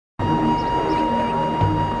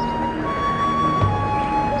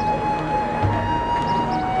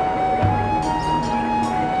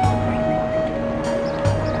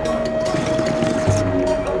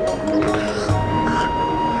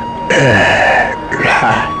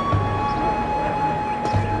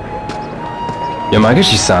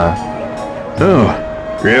Yamagishi-san,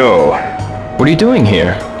 Oh, Ryo. what are you doing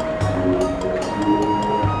here?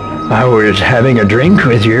 I was having a drink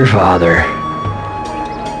with your father.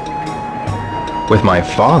 With my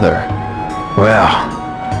father? Well,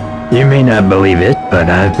 you may not believe it, but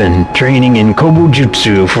I've been training in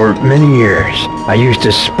Kobujutsu for many years. I used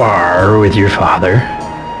to spar with your father.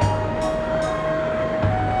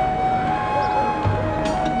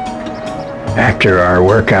 After our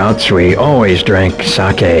workouts, we always drank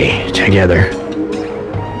sake together.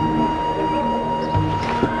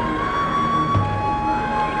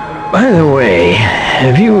 By the way,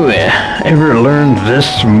 have you ever learned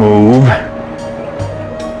this move?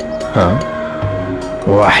 Huh?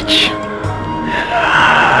 Watch.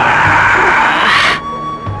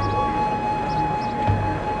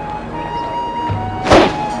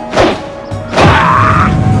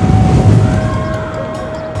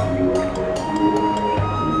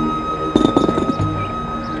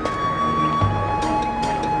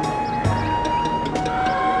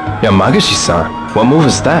 Yamagishi-san, what move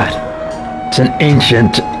is that? It's an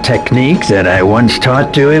ancient technique that I once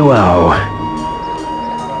taught to Iwao.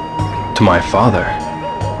 To my father.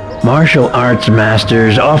 Martial arts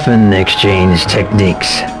masters often exchange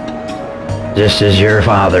techniques, just as your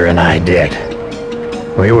father and I did.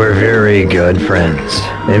 We were very good friends.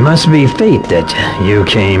 It must be fate that you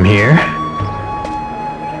came here.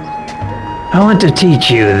 I want to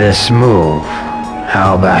teach you this move.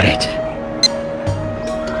 How about it?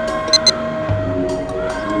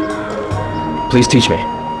 Please teach me.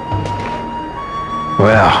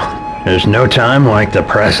 Well, there's no time like the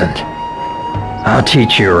present. I'll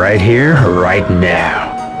teach you right here, right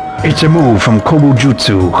now. It's a move from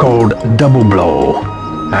Kobujutsu called Double Blow.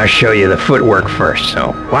 I'll show you the footwork first,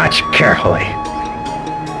 so watch carefully.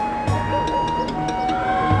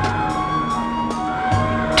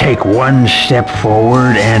 Take one step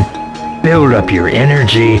forward and build up your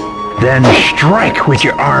energy, then strike with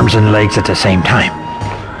your arms and legs at the same time.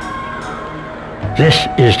 This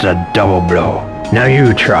is the double blow. Now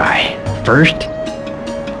you try. First,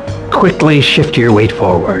 quickly shift your weight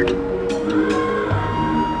forward.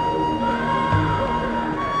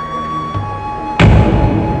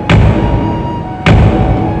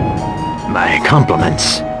 My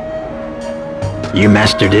compliments. You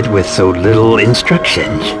mastered it with so little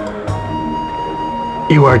instructions.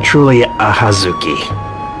 You are truly a Hazuki.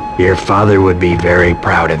 Your father would be very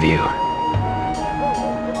proud of you.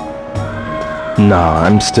 Nah,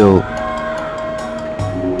 I'm still...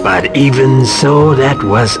 But even so, that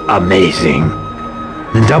was amazing.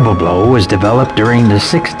 The double blow was developed during the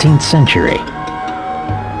 16th century.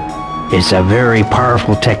 It's a very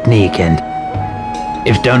powerful technique, and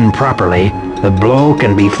if done properly, the blow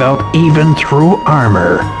can be felt even through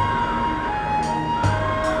armor.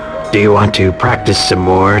 Do you want to practice some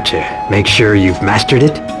more to make sure you've mastered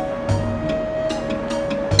it?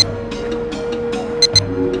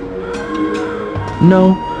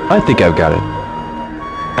 No, I think I've got it.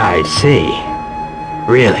 I see.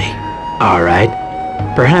 Really? All right.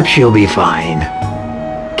 Perhaps you'll be fine.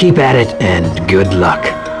 Keep at it and good luck.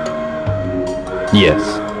 Yes.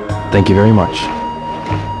 Thank you very much.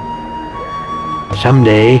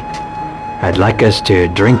 Someday, I'd like us to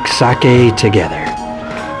drink sake together.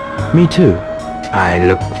 Me too. I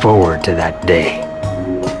look forward to that day.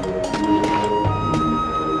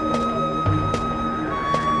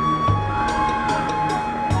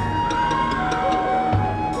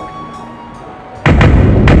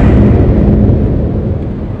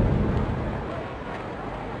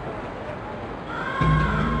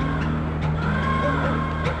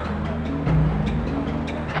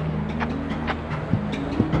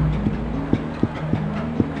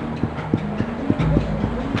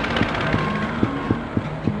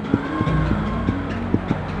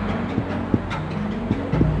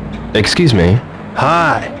 Excuse me.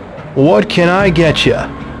 Hi, what can I get you?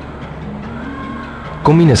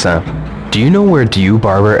 Gomina-san, do you know where Diu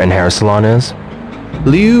Barber and Hair Salon is?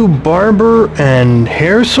 Liu Barber and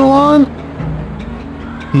Hair Salon?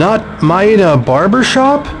 Not Maeda Barber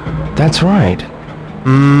Shop? That's right.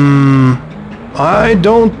 I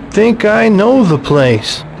don't think I know the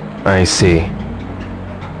place. I see.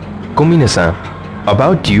 Gomina-san,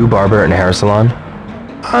 about Diu Barber and Hair Salon?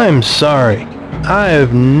 I'm sorry.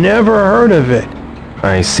 I've never heard of it.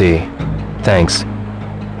 I see. Thanks.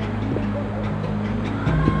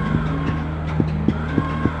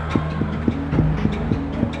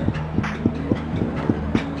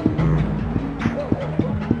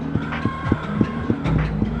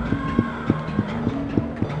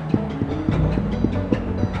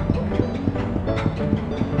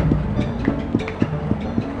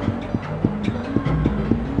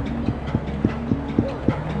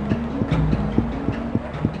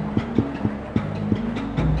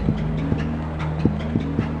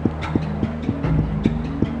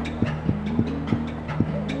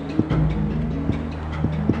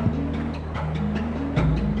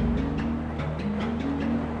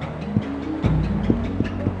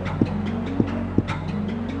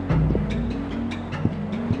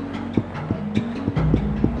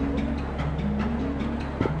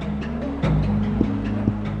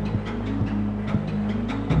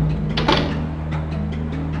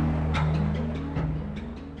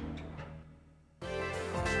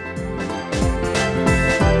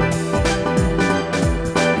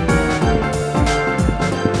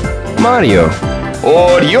 Mario,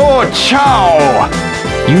 Oh, yo, ciao!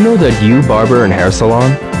 you know that you barber and hair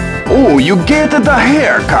salon? Oh, you get the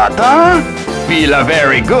haircut, huh? Feel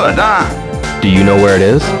very good, huh? Do you know where it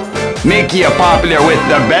is? Make you popular with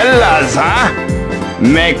the bellas, huh?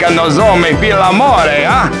 Make a nozome feel amore,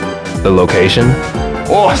 huh? The location?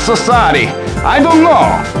 Oh, so sorry. I don't know.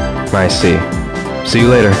 I see. See you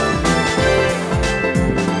later.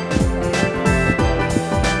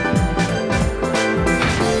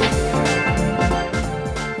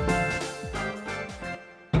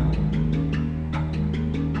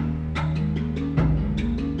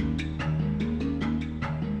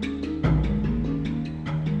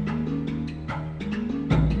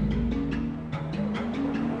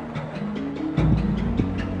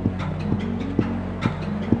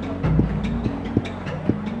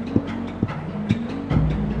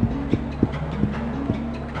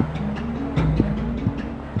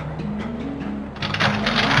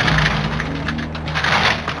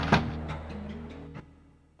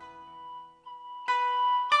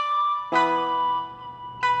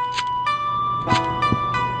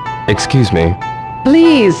 Excuse me.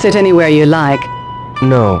 Please sit anywhere you like.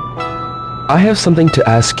 No. I have something to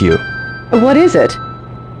ask you. What is it?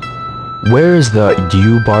 Where is the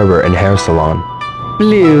You Barber and Hair Salon?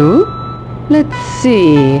 Blue? Let's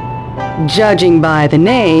see. Judging by the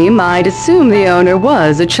name, I'd assume the owner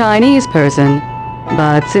was a Chinese person.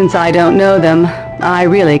 But since I don't know them, I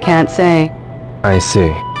really can't say. I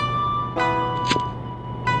see.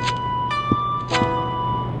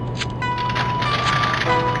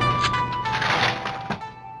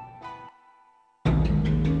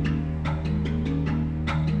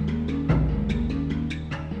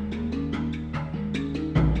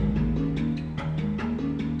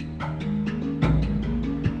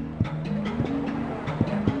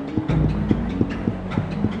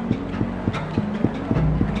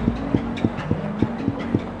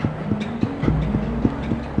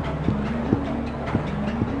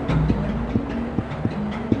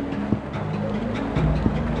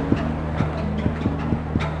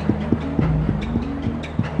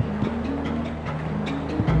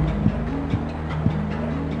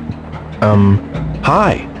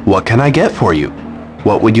 Hi, what can I get for you?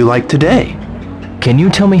 What would you like today? Can you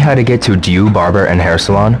tell me how to get to You Barber and Hair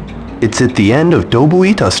Salon? It's at the end of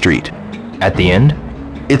Dobuita Street. At the end?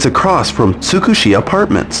 It's across from Tsukushi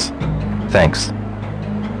Apartments. Thanks.